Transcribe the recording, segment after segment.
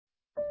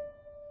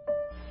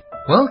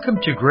Welcome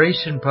to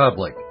Grace in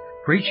Public,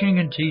 preaching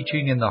and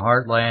teaching in the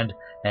heartland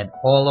and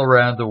all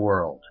around the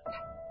world.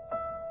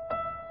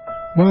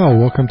 Well,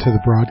 welcome to the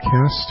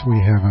broadcast. We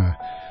have an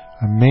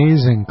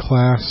amazing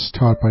class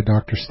taught by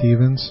Dr.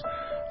 Stevens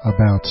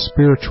about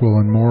spiritual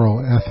and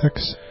moral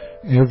ethics.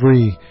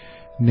 Every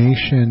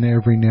nation,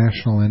 every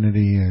national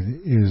entity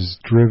is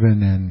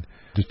driven and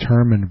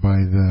determined by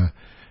the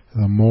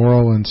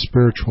moral and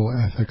spiritual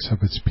ethics of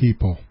its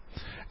people.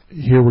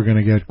 Here we're going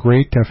to get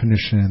great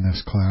definition in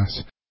this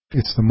class.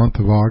 It's the month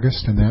of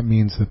August, and that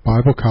means that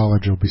Bible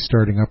College will be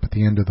starting up at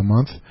the end of the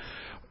month.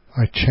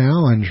 I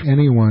challenge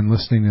anyone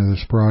listening to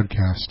this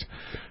broadcast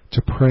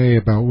to pray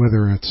about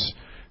whether it's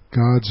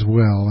God's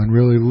will and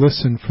really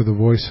listen for the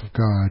voice of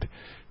God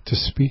to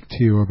speak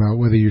to you about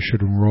whether you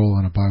should enroll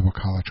in a Bible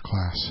College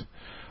class.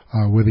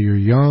 Whether you're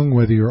young,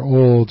 whether you're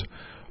old,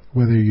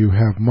 whether you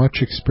have much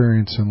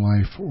experience in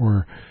life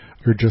or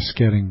you're just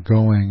getting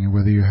going,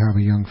 whether you have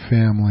a young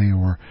family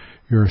or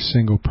you're a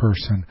single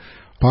person,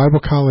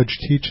 Bible College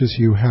teaches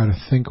you how to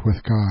think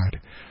with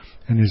God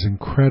and is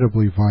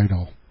incredibly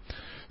vital.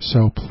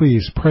 So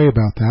please pray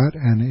about that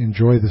and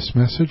enjoy this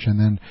message, and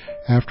then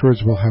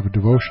afterwards we'll have a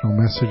devotional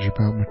message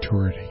about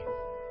maturity.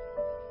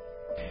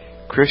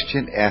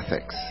 Christian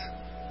ethics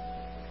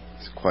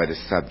is quite a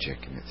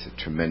subject, and it's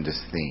a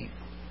tremendous theme.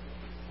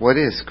 What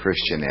is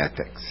Christian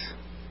ethics?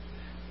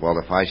 Well,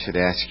 if I should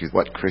ask you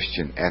what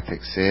Christian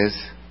ethics is,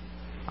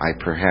 I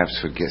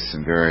perhaps would get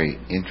some very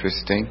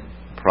interesting,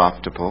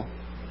 profitable,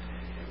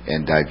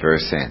 and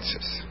diverse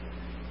answers.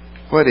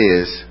 What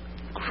is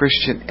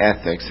Christian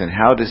ethics, and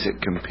how does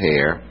it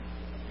compare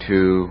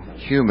to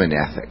human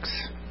ethics?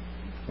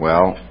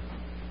 Well,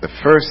 the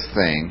first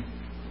thing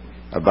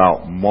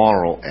about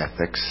moral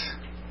ethics,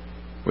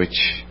 which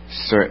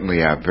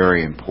certainly are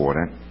very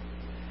important,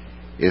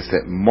 is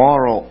that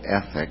moral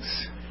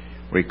ethics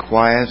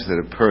requires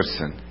that a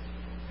person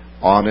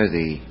honor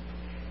the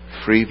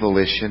free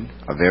volition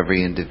of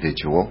every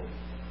individual,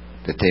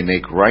 that they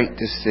make right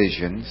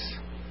decisions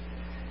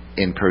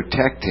in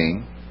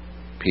protecting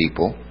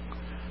people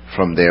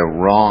from their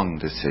wrong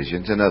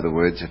decisions. In other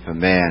words, if a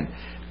man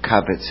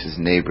covets his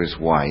neighbor's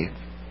wife,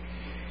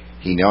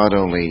 he not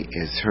only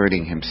is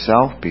hurting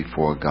himself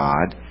before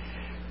God,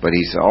 but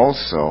he's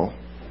also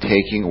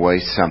taking away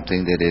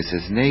something that is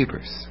his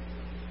neighbor's.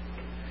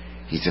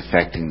 He's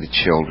affecting the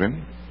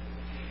children.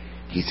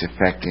 He's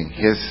affecting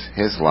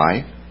his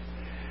life,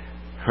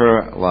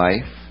 her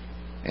life,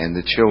 and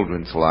the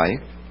children's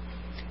life,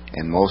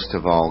 and most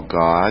of all,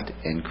 God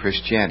and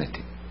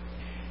Christianity.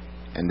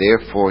 And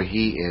therefore,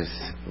 he is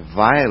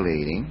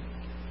violating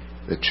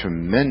the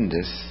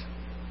tremendous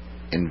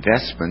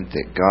investment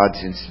that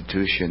God's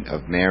institution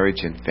of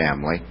marriage and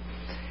family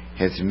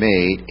has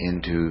made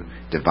into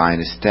divine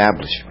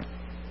establishment.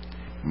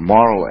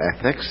 Moral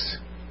ethics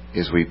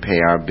is we pay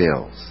our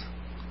bills.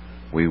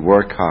 We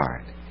work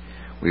hard.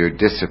 We are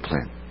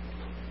disciplined.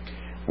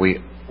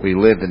 We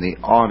live in the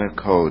honor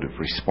code of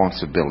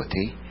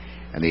responsibility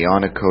and the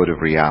honor code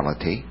of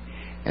reality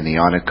and the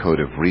honor code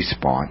of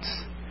response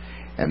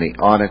and the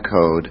honor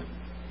code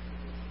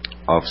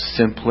of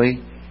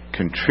simply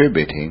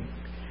contributing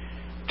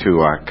to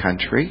our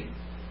country,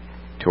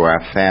 to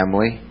our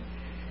family,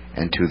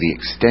 and to the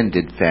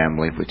extended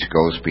family which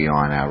goes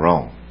beyond our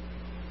own.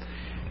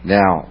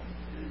 Now,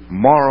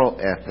 moral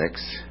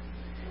ethics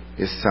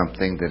is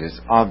something that is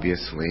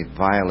obviously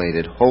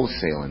violated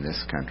wholesale in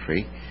this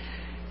country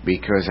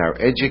because our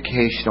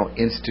educational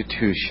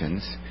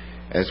institutions,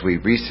 as we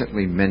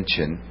recently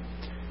mentioned,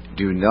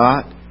 do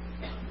not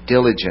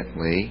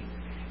diligently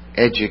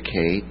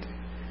educate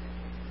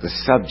the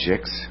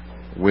subjects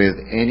with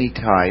any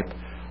type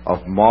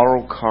of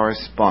moral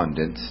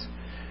correspondence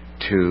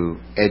to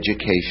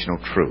educational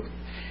truth.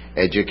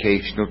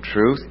 Educational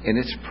truth, in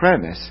its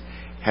premise,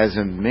 has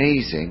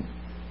amazing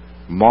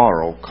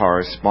moral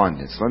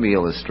correspondence. Let me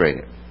illustrate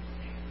it.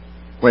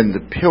 When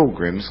the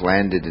Pilgrims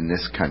landed in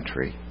this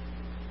country,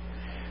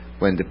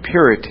 when the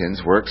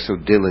Puritans worked so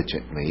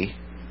diligently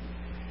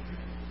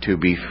to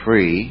be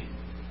free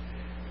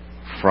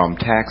from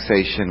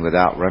taxation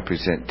without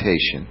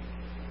representation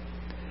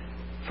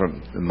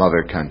from the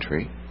mother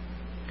country,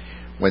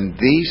 when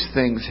these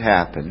things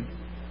happen,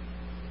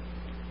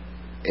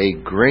 a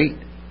great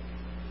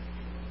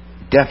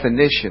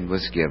definition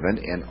was given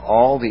in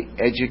all the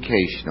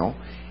educational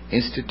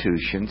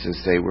institutions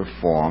as they were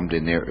formed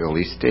in their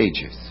early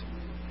stages.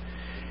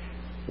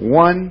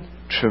 One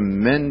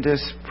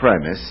tremendous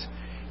premise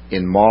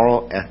in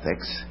moral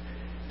ethics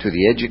to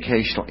the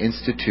educational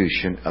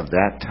institution of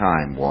that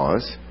time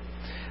was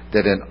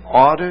that in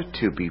order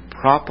to be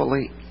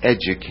properly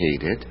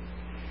educated,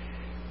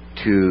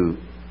 to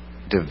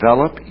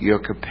develop your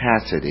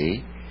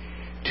capacity,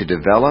 to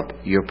develop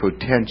your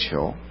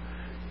potential,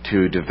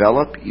 to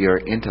develop your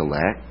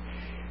intellect,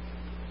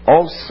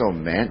 also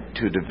meant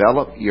to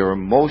develop your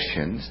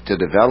emotions, to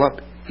develop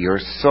your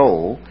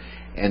soul,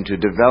 and to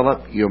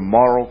develop your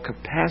moral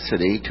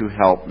capacity to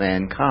help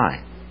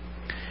mankind.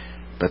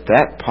 But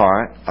that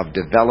part of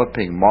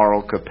developing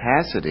moral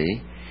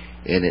capacity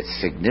in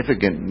its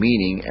significant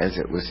meaning as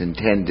it was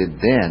intended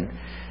then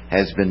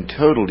has been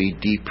totally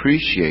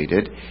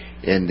depreciated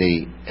in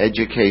the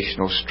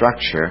educational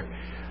structure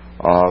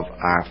of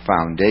our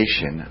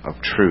foundation of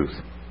truth.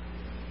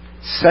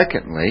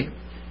 Secondly,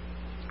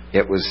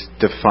 it was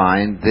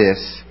defined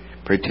this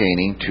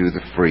pertaining to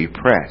the free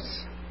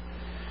press.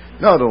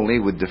 Not only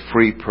would the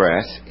free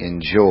press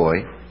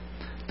enjoy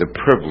the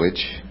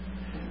privilege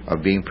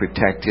of being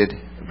protected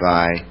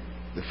by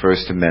the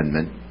First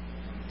Amendment,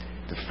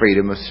 the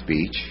freedom of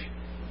speech,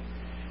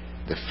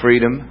 the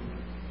freedom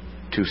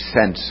to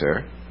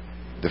censor,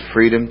 the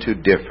freedom to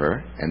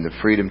differ, and the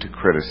freedom to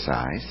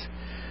criticize,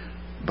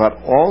 but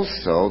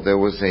also there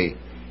was a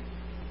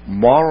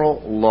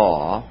moral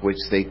law which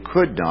they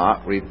could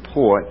not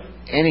report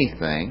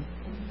anything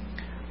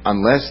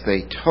unless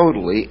they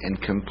totally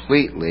and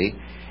completely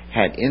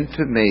had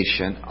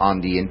information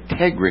on the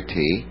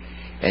integrity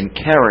and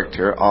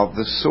character of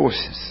the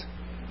sources.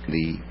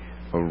 The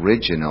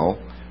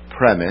original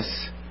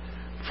premise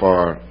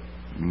for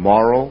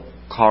moral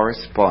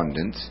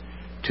correspondence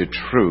to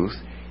truth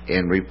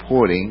in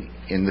reporting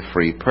in the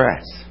free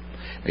press.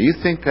 Now you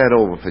think that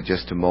over for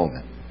just a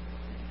moment.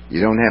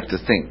 You don't have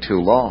to think too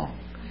long.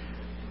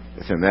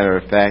 As a matter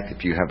of fact,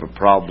 if you have a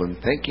problem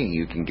thinking,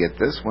 you can get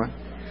this one.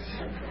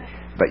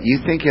 But you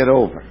think it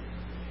over.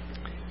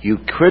 You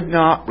could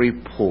not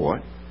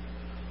report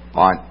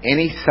on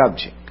any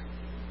subject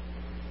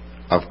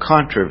of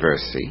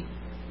controversy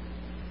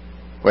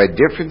where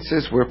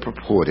differences were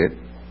purported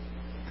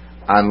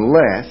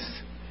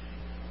unless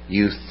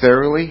you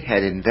thoroughly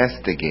had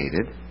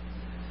investigated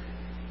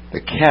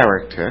the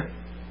character,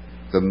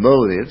 the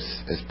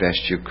motives as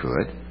best you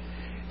could,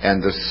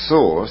 and the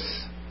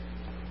source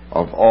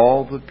of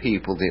all the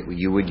people that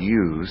you would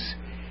use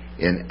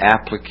in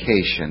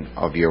application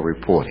of your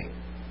reporting.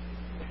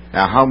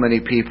 Now, how many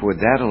people would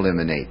that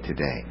eliminate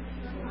today?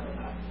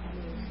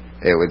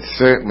 It would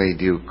certainly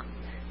do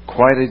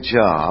quite a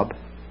job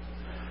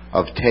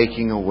of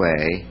taking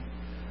away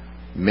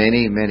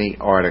many, many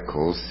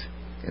articles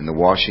in the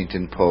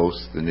Washington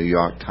Post, the New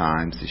York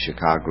Times, the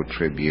Chicago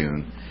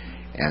Tribune,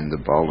 and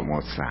the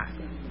Baltimore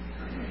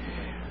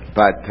Sun.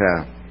 But,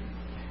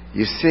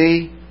 you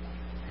see,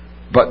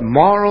 but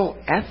moral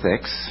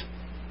ethics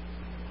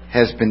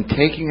has been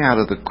taken out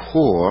of the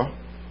core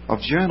of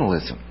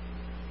journalism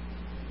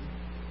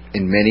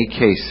in many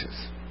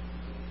cases.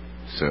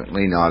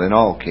 Certainly not in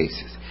all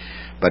cases.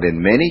 But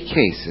in many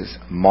cases,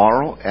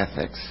 moral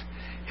ethics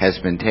has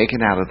been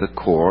taken out of the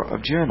core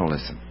of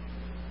journalism.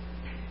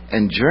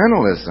 And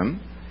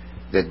journalism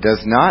that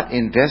does not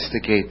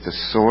investigate the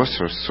source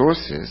or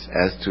sources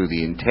as to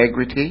the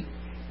integrity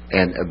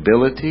and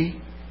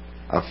ability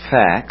of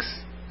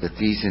facts that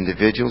these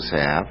individuals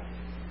have,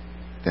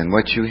 then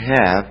what you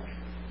have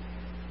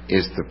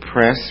is the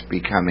press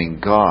becoming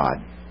God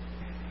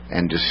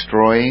and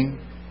destroying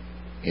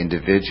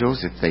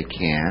individuals if they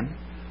can,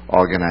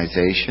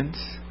 organizations,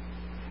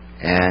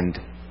 and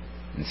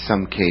in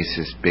some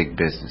cases big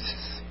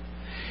businesses.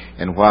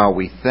 And while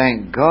we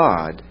thank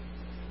God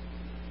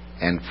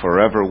and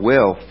forever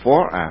will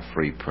for our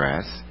free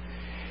press,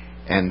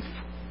 and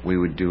we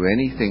would do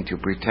anything to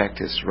protect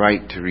its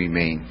right to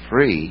remain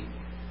free,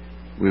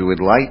 we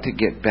would like to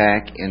get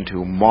back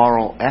into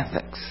moral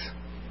ethics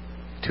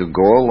to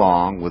go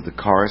along with the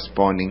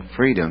corresponding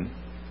freedom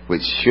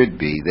which should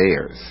be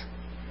theirs.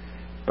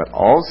 But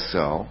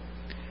also,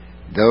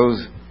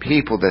 those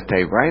people that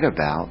they write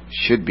about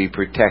should be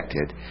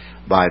protected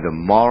by the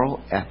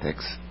moral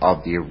ethics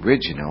of the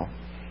original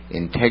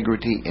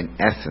integrity and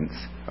essence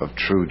of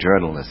true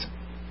journalism.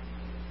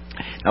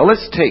 Now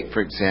let's take,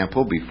 for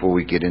example, before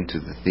we get into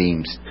the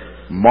themes,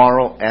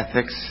 moral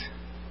ethics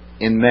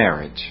in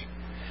marriage,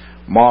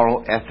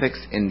 moral ethics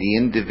in the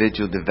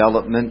individual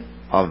development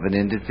of an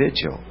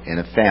individual in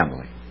a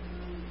family,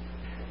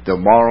 the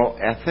moral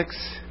ethics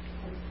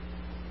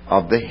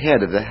of the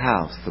head of the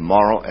house, the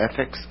moral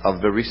ethics of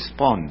the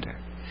responder.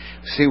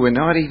 See, we're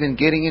not even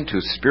getting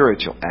into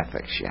spiritual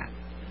ethics yet.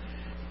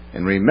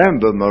 And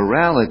remember,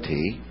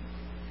 morality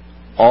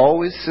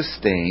always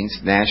sustains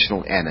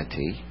national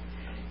entity,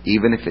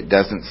 even if it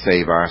doesn't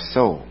save our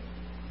soul.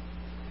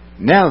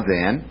 Now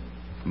then,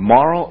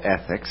 moral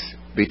ethics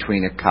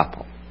between a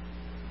couple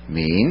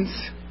means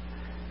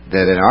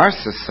that in our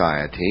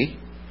society,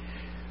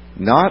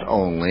 not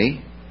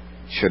only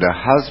should a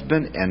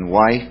husband and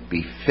wife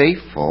be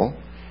faithful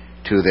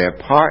to their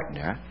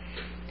partner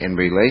in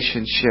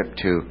relationship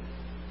to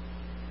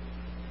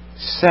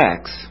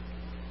sex,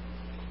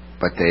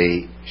 but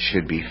they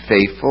should be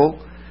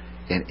faithful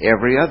in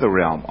every other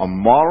realm. A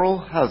moral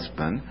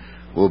husband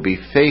will be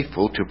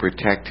faithful to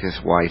protect his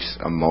wife's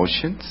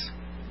emotions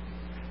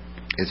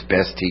as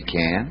best he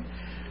can,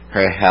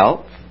 her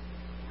health,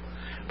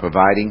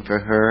 providing for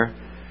her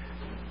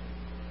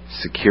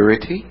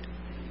security,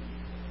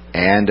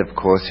 and of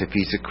course, if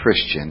he's a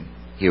Christian,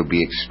 he'll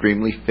be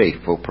extremely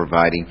faithful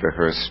providing for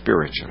her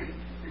spiritually.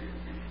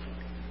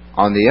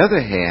 On the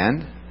other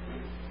hand,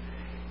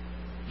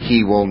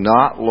 he will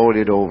not lord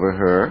it over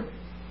her.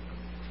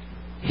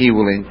 He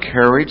will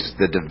encourage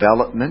the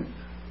development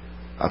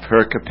of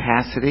her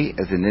capacity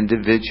as an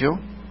individual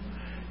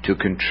to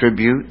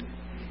contribute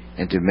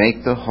and to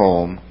make the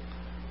home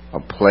a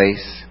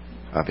place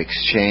of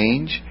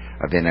exchange,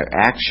 of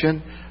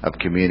interaction, of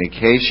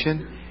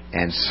communication,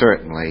 and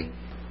certainly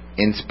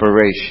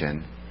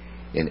inspiration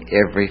in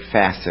every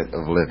facet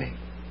of living.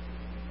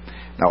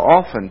 Now,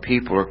 often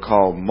people are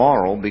called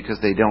moral because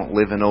they don't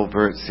live in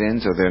overt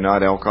sins or they're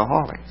not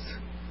alcoholics.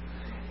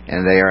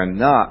 And they are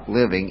not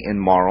living in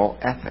moral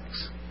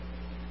ethics.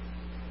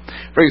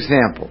 For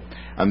example,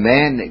 a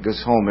man that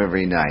goes home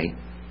every night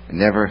and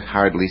never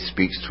hardly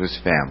speaks to his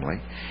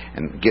family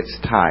and gets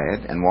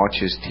tired and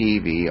watches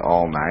TV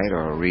all night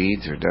or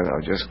reads or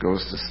just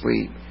goes to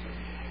sleep,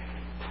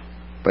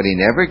 but he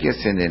never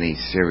gets into any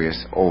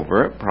serious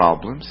overt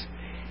problems,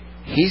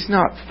 he's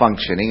not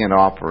functioning and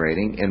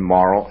operating in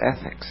moral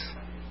ethics.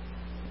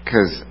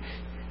 Because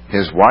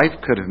his wife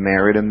could have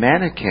married a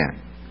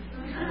mannequin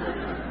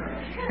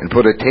and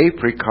put a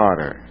tape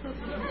recorder,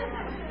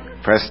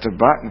 pressed a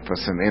button for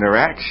some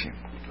interaction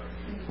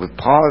with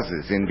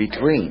pauses in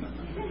between.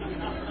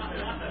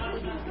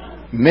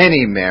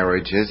 Many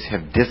marriages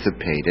have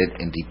dissipated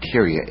and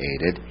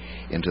deteriorated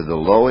into the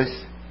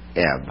lowest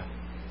ebb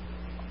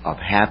of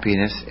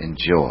happiness and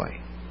joy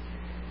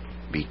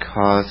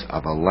because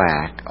of a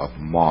lack of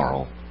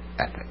moral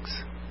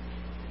ethics.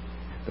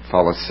 The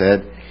fellow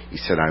said,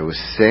 I was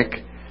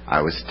sick,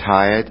 I was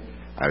tired,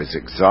 I was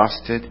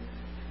exhausted,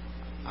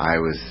 I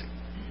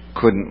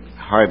couldn't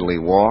hardly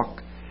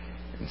walk.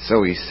 And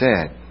so he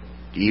said,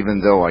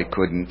 even though I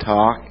couldn't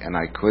talk and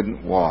I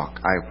couldn't walk,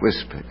 I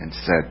whispered and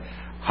said,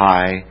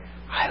 "Hi,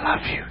 I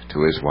love you,"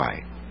 to his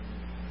wife.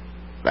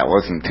 That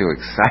wasn't too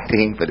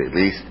exciting, but at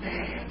least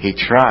he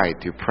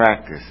tried to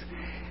practice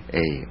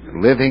a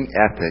living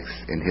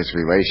ethics in his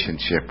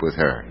relationship with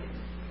her.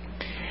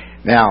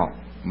 Now,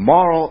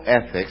 moral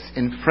ethics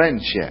in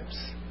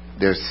friendships,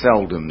 they're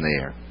seldom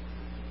there.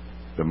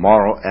 The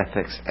moral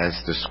ethics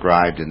as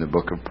described in the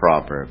book of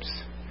Proverbs,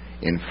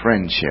 in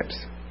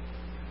friendships,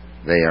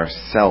 they are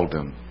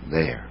seldom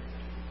there.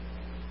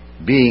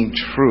 Being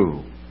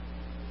true.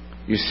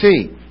 You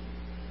see,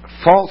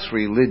 false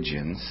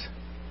religions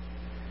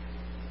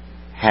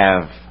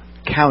have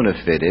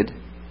counterfeited,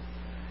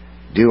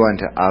 do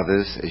unto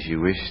others as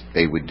you wish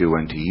they would do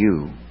unto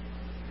you.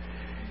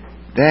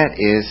 That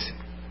is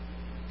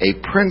a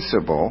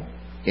principle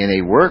in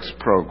a works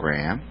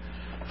program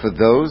for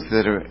those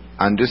that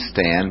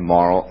understand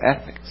moral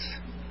ethics.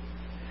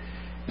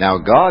 Now,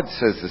 God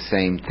says the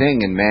same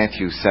thing in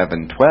Matthew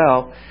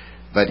 7:12,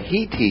 but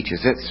He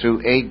teaches it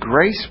through a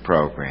grace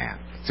program,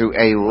 through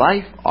a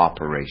life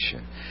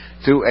operation,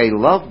 through a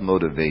love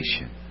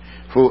motivation,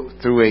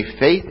 through a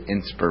faith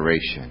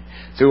inspiration,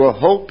 through a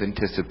hope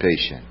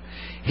anticipation.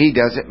 He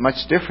does it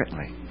much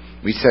differently.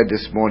 We said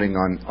this morning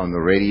on the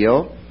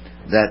radio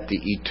that the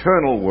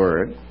eternal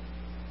Word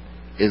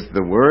is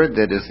the Word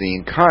that is the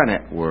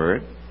incarnate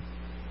Word,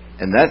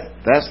 and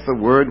that's the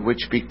Word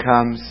which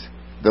becomes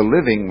the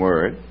living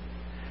Word,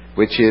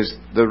 which is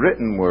the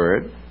written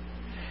Word,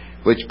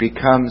 which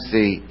becomes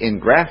the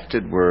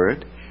engrafted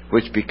Word,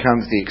 which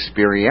becomes the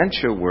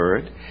experiential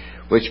Word,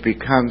 which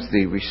becomes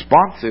the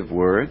responsive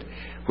Word,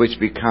 which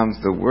becomes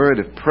the word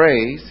of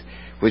praise,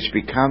 which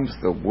becomes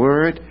the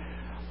word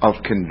of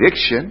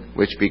conviction,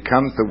 which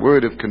becomes the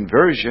word of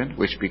conversion,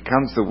 which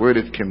becomes the word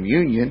of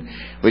communion,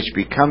 which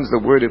becomes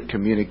the word of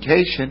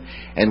communication,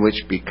 and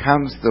which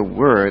becomes the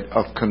word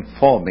of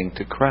conforming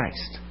to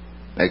Christ.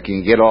 Now, can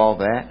you get all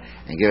that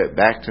and give it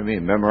back to me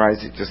and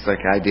memorize it just like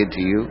I did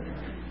to you?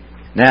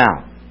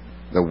 Now,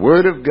 the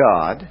Word of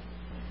God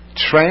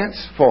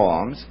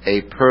transforms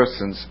a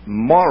person's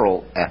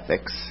moral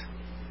ethics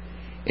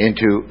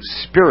into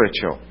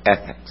spiritual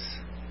ethics.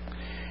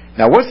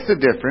 Now, what's the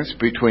difference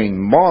between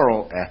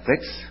moral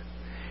ethics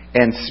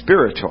and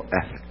spiritual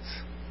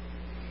ethics?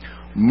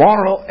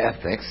 Moral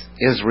ethics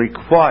is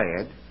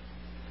required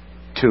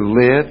to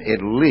live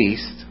at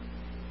least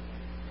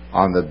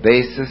on the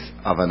basis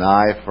of an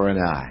eye for an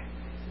eye.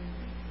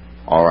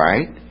 All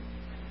right?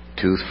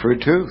 Tooth for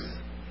tooth.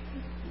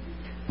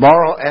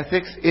 Moral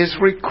ethics is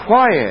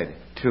required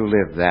to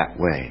live that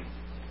way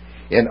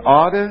in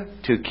order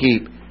to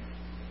keep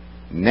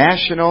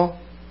national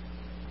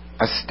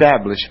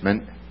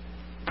establishment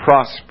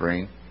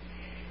prospering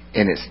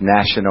in its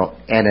national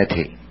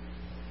entity.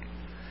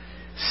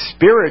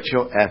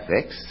 Spiritual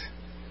ethics,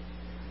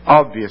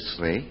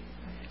 obviously,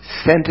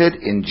 centered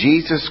in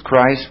Jesus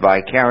Christ's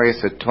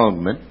vicarious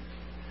atonement,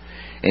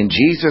 in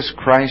Jesus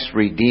Christ's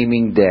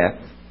redeeming death,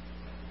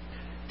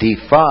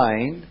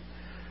 defined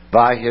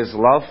by His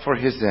love for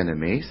His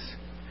enemies,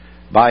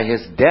 by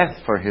His death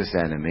for His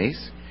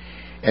enemies,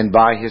 and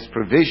by His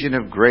provision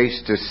of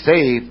grace to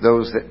save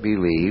those that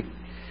believe.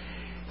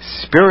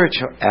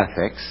 Spiritual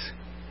ethics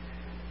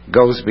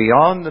goes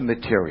beyond the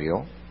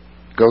material,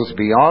 goes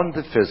beyond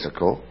the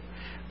physical,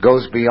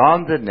 goes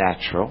beyond the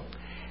natural,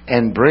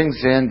 and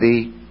brings in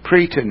the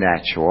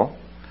preternatural,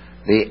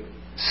 the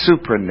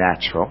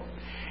supernatural,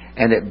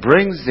 and it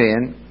brings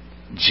in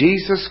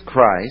Jesus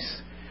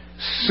Christ's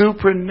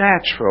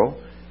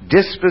supernatural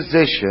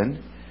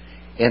disposition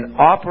in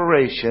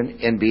operation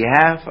in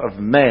behalf of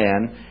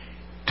man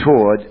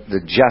toward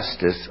the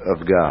justice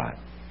of God.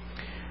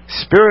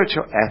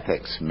 Spiritual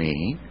ethics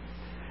mean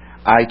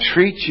I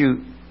treat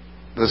you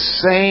the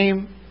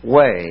same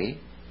way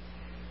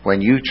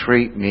when you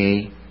treat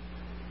me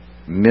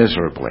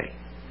miserably.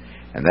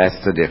 And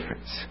that's the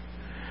difference.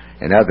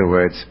 In other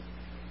words,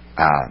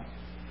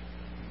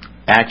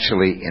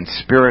 actually in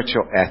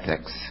spiritual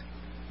ethics,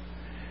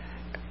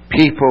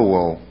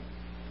 people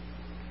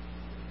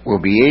will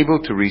be able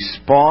to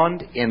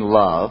respond in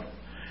love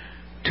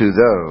to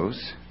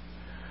those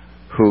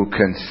who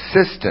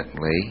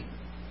consistently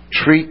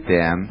treat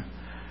them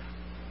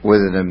with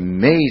an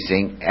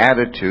amazing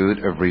attitude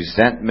of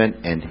resentment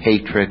and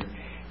hatred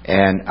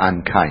and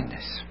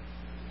unkindness.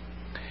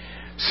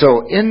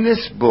 So in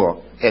this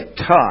book, at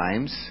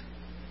times,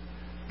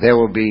 there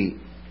will be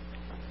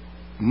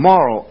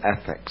moral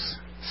ethics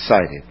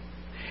cited.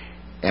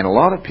 And a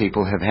lot of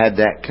people have had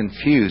that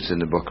confused in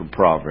the book of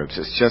Proverbs.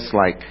 It's just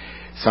like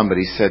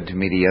somebody said to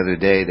me the other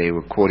day, they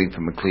were quoting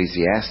from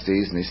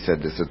Ecclesiastes, and he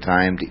said there's a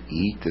time to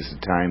eat, there's a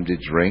time to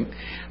drink,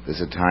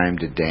 there's a time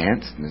to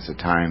dance, and there's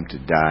a time to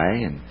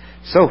die, and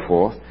so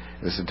forth.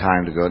 There's a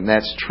time to go. And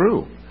that's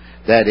true.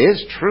 That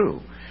is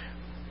true.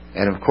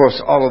 And of course,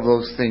 all of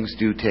those things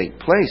do take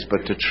place.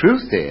 But the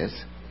truth is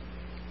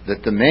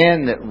that the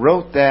man that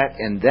wrote that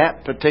in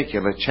that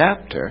particular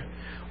chapter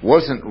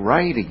wasn't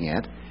writing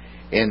it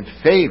in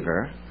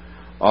favor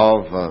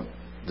of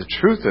the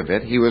truth of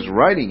it. He was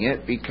writing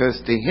it because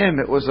to him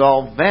it was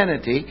all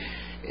vanity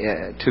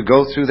to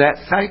go through that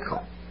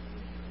cycle.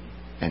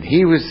 And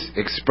he was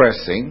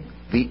expressing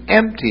the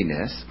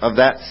emptiness of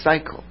that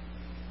cycle.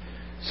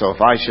 So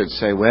if I should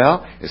say,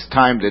 well, it's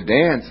time to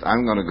dance,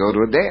 I'm going to go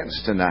to a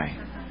dance tonight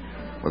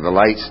with the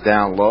lights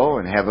down low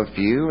and have a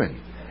few. And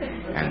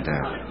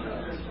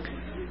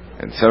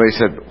somebody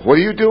said, what are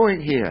you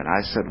doing here? And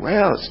I said,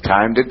 well, it's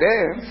time to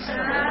dance.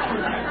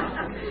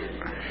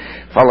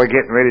 Fellow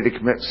getting ready to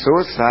commit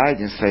suicide,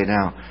 you say,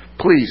 now,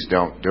 please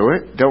don't do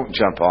it. Don't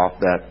jump off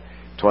that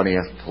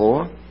 20th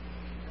floor.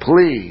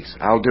 Please,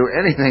 I'll do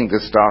anything to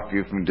stop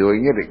you from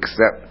doing it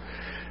except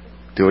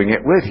doing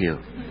it with you.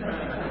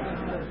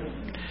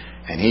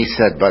 And he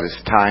said, but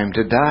it's time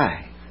to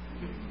die.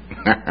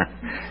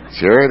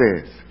 Sure it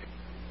is.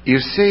 You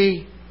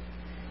see,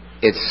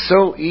 it's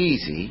so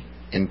easy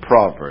in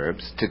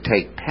Proverbs to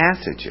take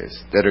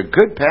passages that are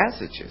good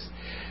passages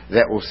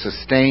that will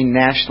sustain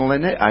national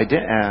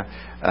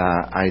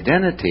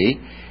identity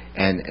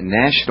and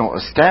national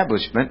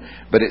establishment,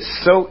 but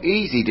it's so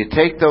easy to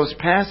take those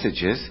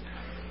passages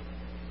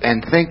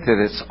and think that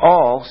it's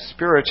all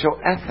spiritual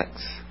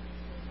ethics.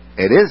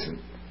 It isn't.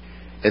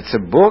 It's a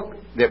book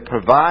that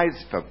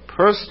provides for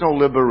personal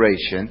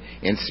liberation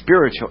in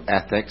spiritual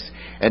ethics,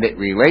 and it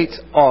relates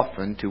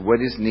often to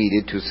what is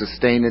needed to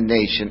sustain a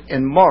nation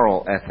in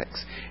moral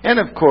ethics. And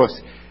of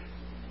course,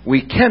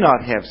 we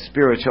cannot have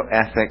spiritual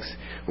ethics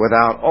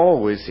without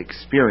always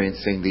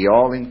experiencing the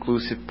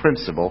all-inclusive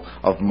principle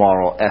of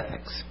moral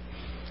ethics.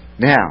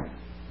 Now,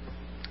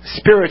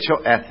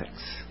 spiritual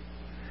ethics.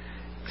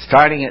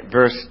 Starting at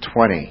verse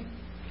 20.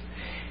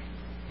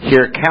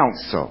 Hear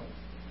counsel,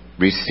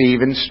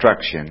 receive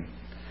instruction,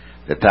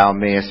 that thou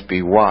mayest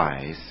be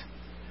wise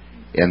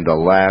in the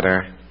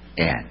latter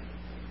end.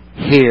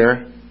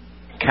 Hear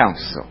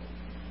counsel.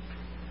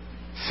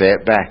 Say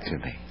it back to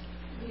me.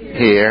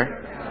 Hear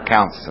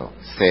counsel.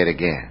 Say it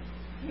again.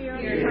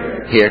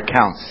 Hear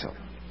counsel.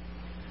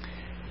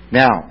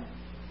 Now,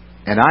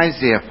 in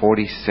Isaiah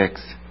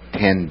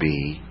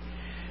 46:10b,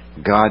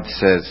 God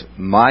says,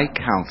 my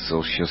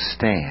counsel shall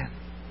stand,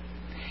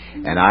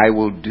 and I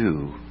will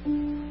do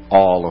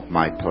all of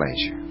my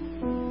pleasure.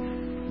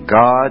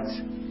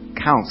 God's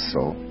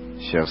counsel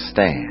shall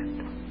stand.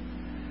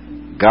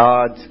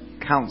 God's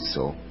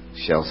counsel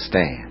shall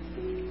stand.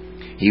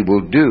 He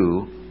will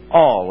do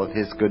all of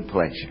His good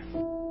pleasure.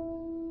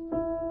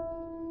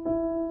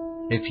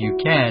 If you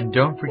can,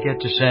 don't forget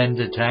to send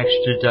a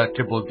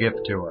tax-deductible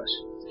gift to us.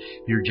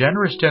 Your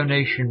generous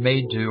donation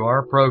made to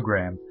our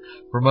program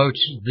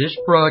promotes this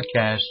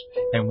broadcast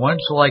and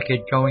ones like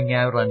it going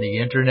out on the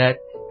Internet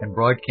and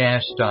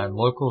broadcast on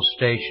local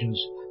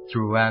stations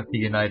throughout the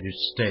United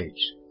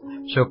States.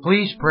 So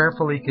please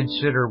prayerfully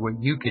consider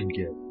what you can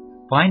give.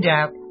 Find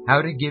out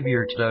how to give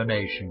your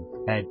donation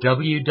at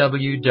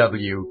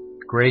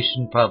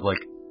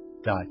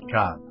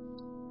www.graysonpublic.com.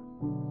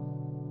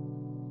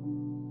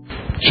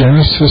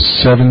 Genesis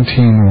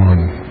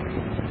 17:1.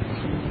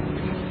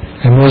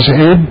 And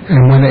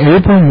when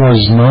Abram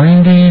was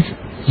 90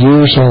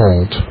 years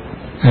old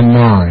and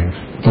 9,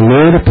 the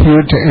Lord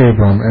appeared to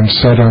Abram and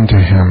said unto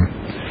him,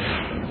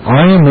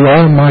 I am the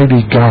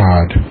Almighty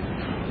God.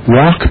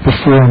 Walk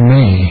before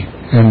me,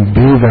 and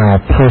be thou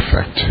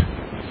perfect.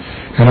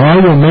 And I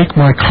will make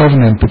my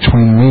covenant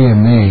between me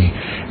and thee,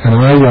 and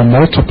I will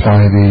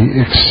multiply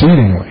thee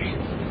exceedingly.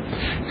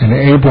 And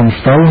Abram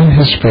fell on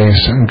his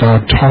face, and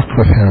God talked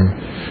with him.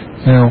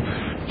 Now,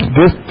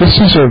 this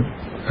is an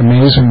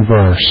amazing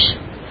verse,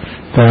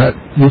 that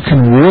you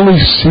can really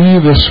see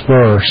this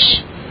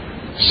verse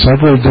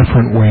several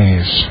different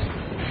ways.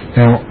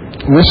 Now,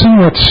 listen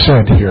what's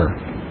said here.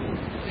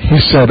 He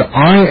said,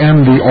 I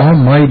am the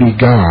Almighty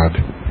God.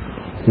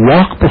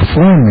 Walk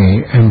before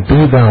me and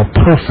be thou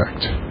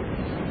perfect.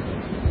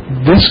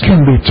 This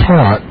can be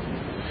taught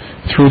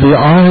through the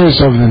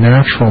eyes of the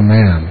natural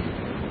man.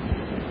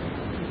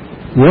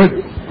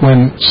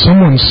 When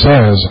someone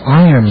says,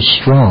 I am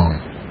strong,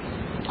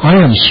 I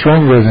am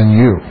stronger than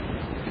you.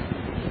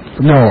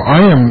 No,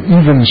 I am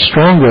even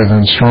stronger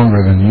than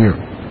you.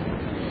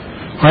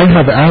 I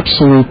have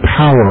absolute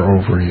power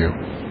over you.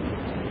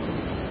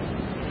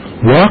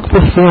 Walk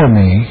before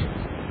me,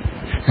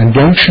 and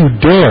don't you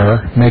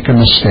dare make a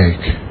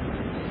mistake.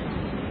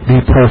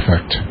 Be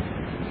perfect.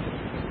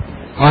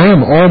 I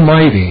am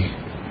Almighty.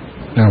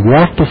 Now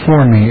walk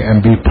before me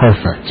and be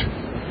perfect,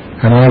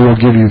 and I will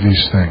give you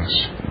these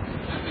things.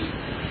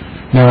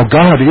 Now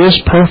God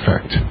is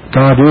perfect.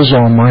 God is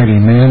Almighty.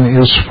 Man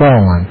is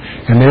fallen.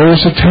 And there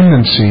is a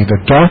tendency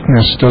that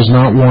darkness does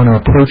not want to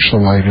approach the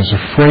light, is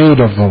afraid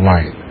of the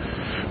light.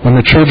 When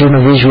the children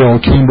of Israel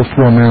came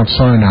before Mount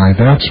Sinai,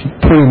 that's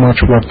pretty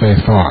much what they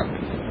thought.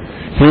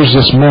 Here's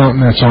this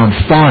mountain that's on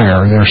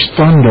fire. There's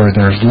thunder.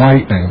 There's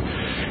lightning.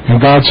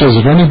 And God says,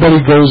 if anybody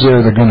goes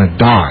there, they're going to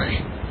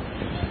die.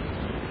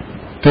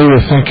 They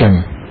were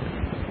thinking,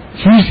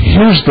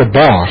 here's the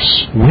boss.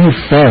 We've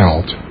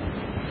failed.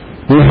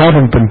 We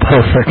haven't been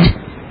perfect.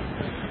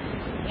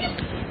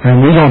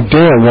 And we don't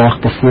dare walk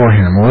before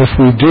Him. Or if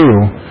we do,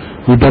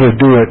 we better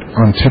do it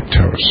on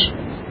tiptoes.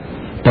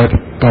 But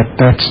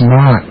that's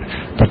not.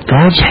 But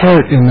God's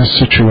heart in this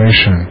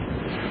situation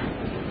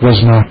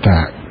was not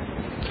that.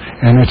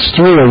 And it's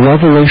through a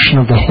revelation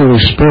of the Holy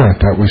Spirit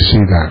that we see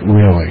that,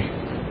 really.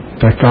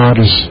 That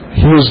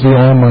He is the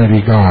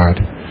Almighty God.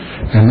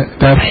 And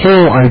that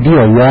whole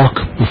idea, walk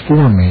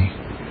before me,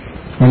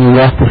 when you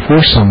walk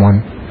before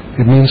someone,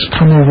 it means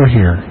come over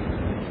here.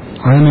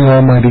 I am the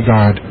Almighty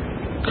God.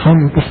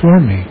 Come before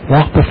me.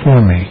 Walk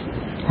before me.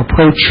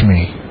 Approach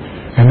me.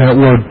 And that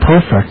word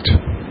perfect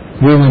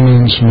really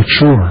means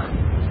mature.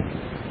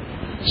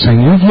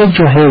 Saying you've lived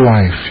your whole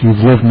life. You've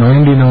lived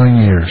 99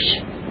 years.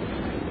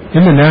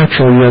 In the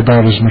natural, you're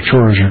about as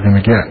mature as you're going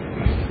to get.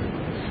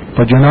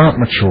 But you're not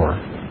mature.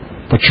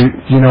 But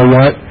you know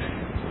what?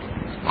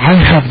 I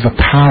have the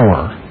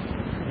power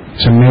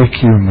to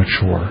make you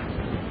mature.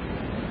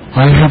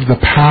 I have the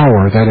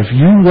power that if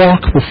you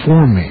walk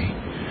before me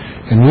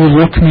and you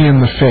look me in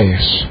the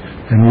face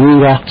and we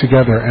walk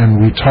together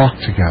and we talk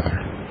together,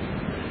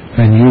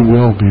 then you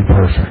will be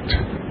perfect.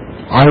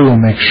 I will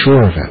make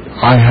sure of it.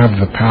 I have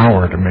the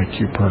power to make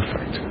you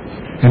perfect.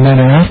 And then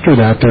after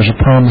that, there's a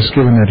promise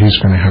given that He's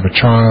going to have a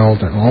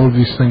child, and all of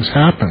these things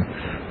happen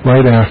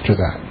right after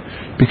that.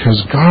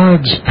 Because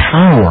God's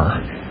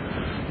power,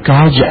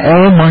 God's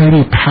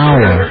almighty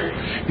power,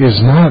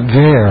 is not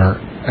there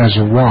as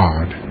a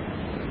rod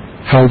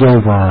held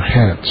over our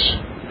heads.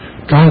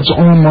 God's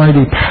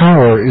almighty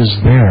power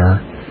is there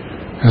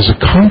as a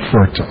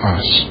comfort to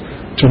us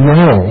to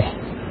know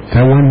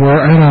that when we're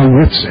at our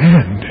wits'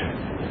 end,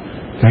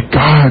 that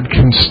God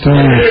can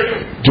still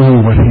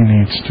do what He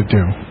needs to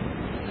do.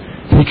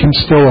 He can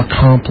still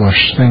accomplish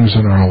things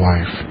in our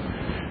life.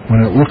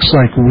 When it looks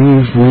like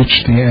we've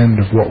reached the end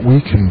of what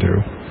we can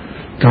do,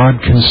 God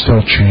can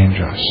still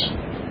change us.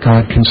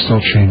 God can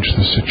still change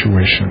the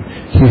situation.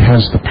 He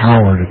has the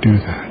power to do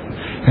that.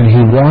 And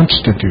He wants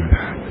to do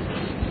that.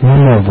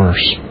 One more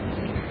verse.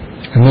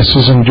 And this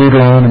is in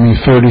Deuteronomy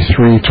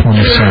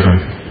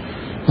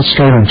 33:27. Let's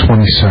start in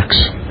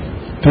 26.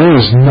 There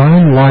is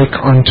none like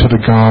unto the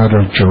God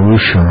of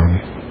Jerusalem,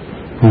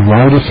 who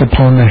rideth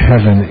upon the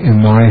heaven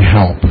in thy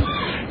help,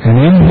 and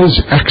in His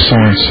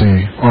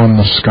excellency on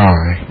the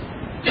sky.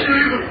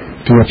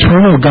 The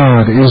eternal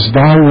God is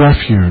thy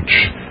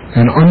refuge,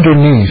 and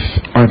underneath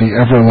are the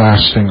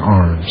everlasting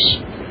arms.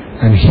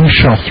 And He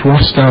shall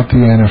thrust out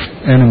the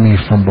enemy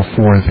from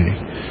before thee,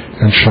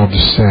 and shall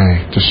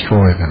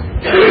destroy them.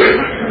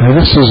 Now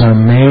this is an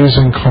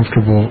amazing,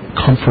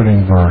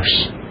 comforting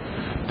verse,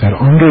 that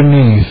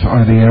underneath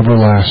are the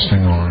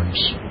everlasting arms.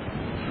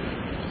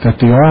 That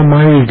the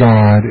Almighty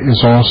God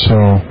is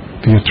also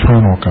the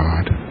eternal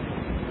God.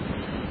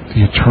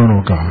 The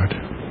eternal God.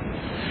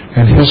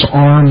 And His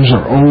arms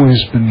are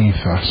always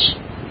beneath us.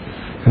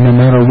 And no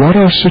matter what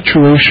our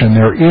situation,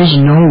 there is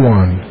no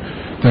one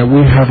that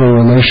we have a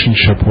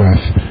relationship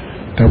with,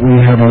 that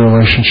we have a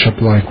relationship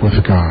like with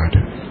God.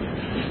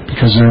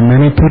 Because there are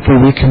many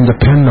people we can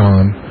depend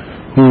on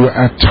who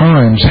at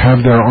times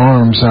have their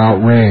arms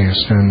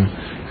outraised and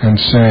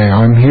say,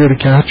 I'm here to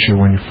catch you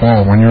when you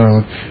fall.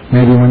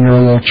 Maybe when you're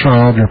a little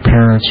child, your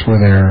parents were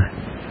there.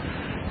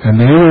 And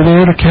they were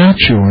there to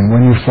catch you and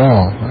when you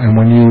fall. And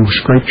when you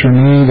scraped your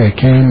knee, they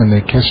came and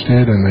they kissed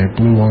it and they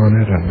blew on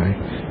it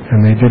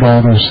and they did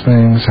all those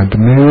things. And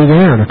they were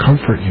there to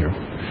comfort you.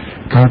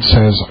 God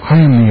says, I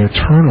am the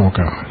eternal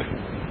God,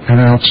 and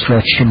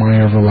outstretched are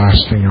my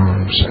everlasting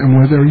arms. And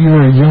whether you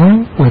are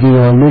young, whether you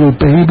are a little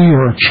baby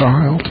or a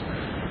child,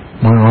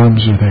 my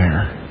arms are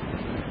there.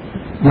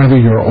 Whether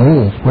you're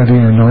old, whether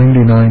you're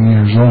 99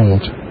 years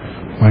old,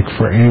 like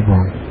for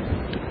Abram,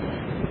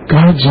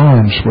 God's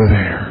arms were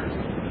there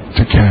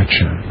to catch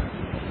him.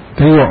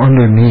 They were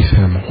underneath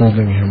him,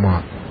 holding him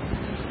up.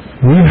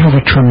 We have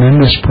a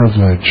tremendous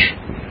privilege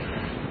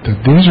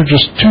that these are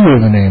just two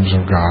of the names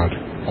of God.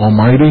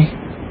 Almighty,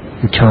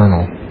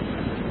 Eternal.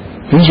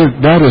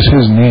 That is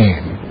his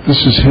name.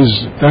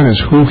 That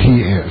is who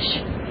he is.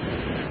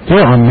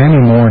 There are many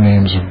more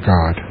names of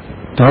God,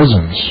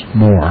 dozens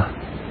more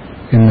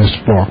in this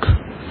book.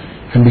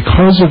 And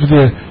because of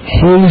the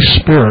Holy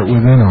Spirit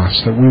within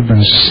us, that we've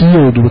been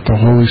sealed with the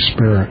Holy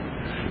Spirit,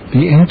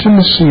 the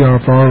intimacy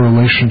of our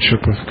relationship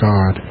with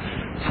God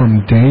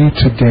from day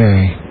to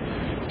day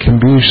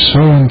can be so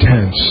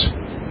intense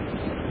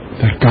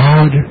that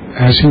God,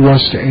 as he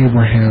was to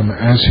Abraham,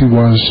 as he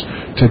was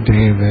to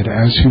David,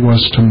 as he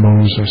was to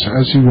Moses,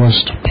 as he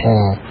was to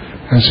Paul,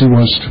 as he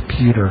was to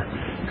Peter,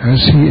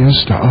 as he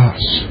is to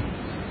us,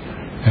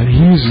 that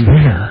he's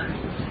there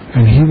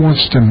and he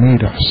wants to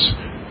meet us.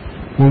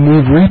 When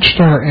we've reached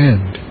our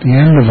end, the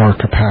end of our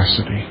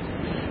capacity,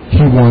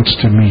 he wants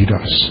to meet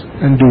us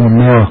and do a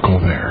miracle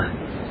there.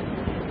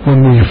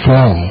 When we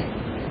fall,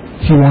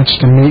 he wants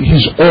to meet,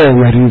 he's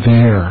already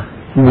there,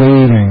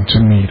 waiting to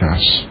meet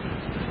us.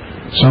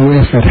 So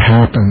if it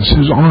happens,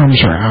 his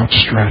arms are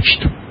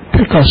outstretched to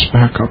pick us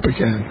back up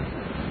again.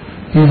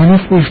 Even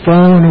if we've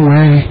fallen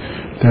away,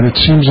 that it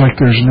seems like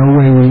there's no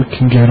way we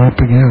can get up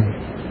again.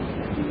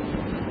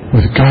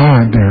 With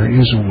God, there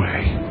is a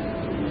way.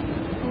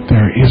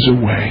 There is a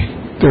way.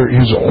 There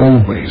is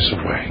always a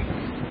way.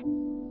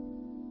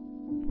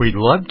 We'd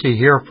love to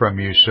hear from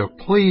you, so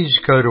please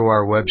go to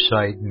our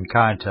website and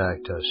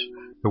contact us.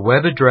 The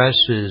web address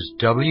is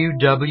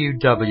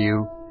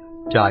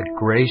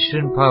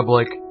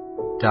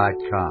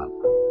www.graceinpublic.com.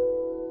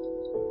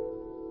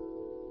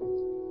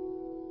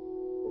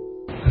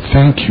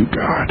 Thank you,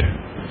 God.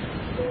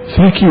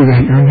 Thank you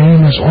that your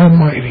name is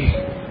Almighty.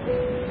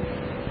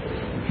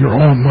 You're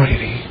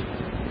Almighty.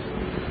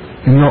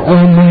 And you're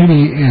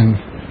Almighty in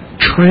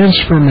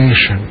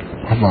transformation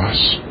of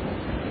us.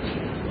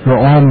 You're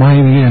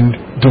Almighty in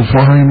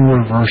divine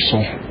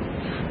reversal.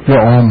 You're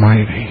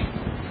Almighty.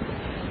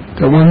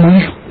 That when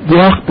we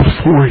walk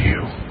before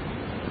you,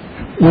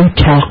 we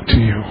talk to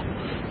you,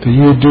 that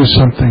you do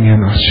something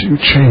in us, you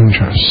change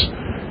us,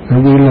 that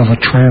we live a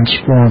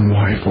transformed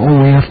life. All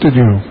we have to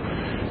do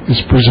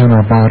is present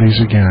our bodies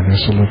again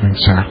as a living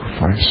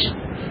sacrifice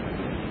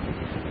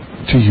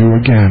to you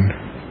again.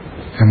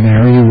 And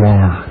there you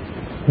are,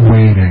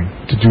 waiting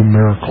to do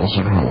miracles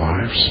in our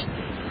lives.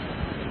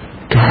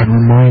 God,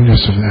 remind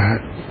us of that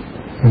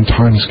when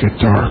times get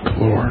dark,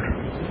 Lord.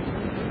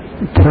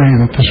 We pray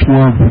that this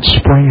word would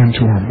spring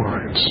into our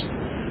minds.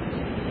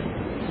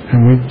 And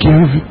we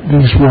give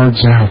these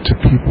words out to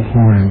people who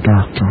are in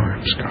dark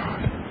times, God.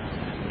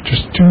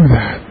 Just do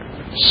that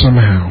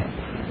somehow,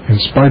 in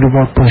spite of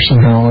our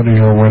personality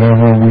or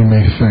whatever we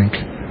may think.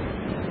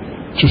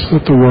 Just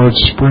let the words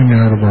spring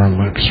out of our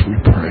lips, we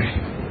pray.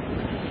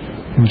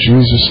 In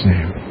Jesus'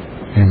 name,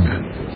 amen.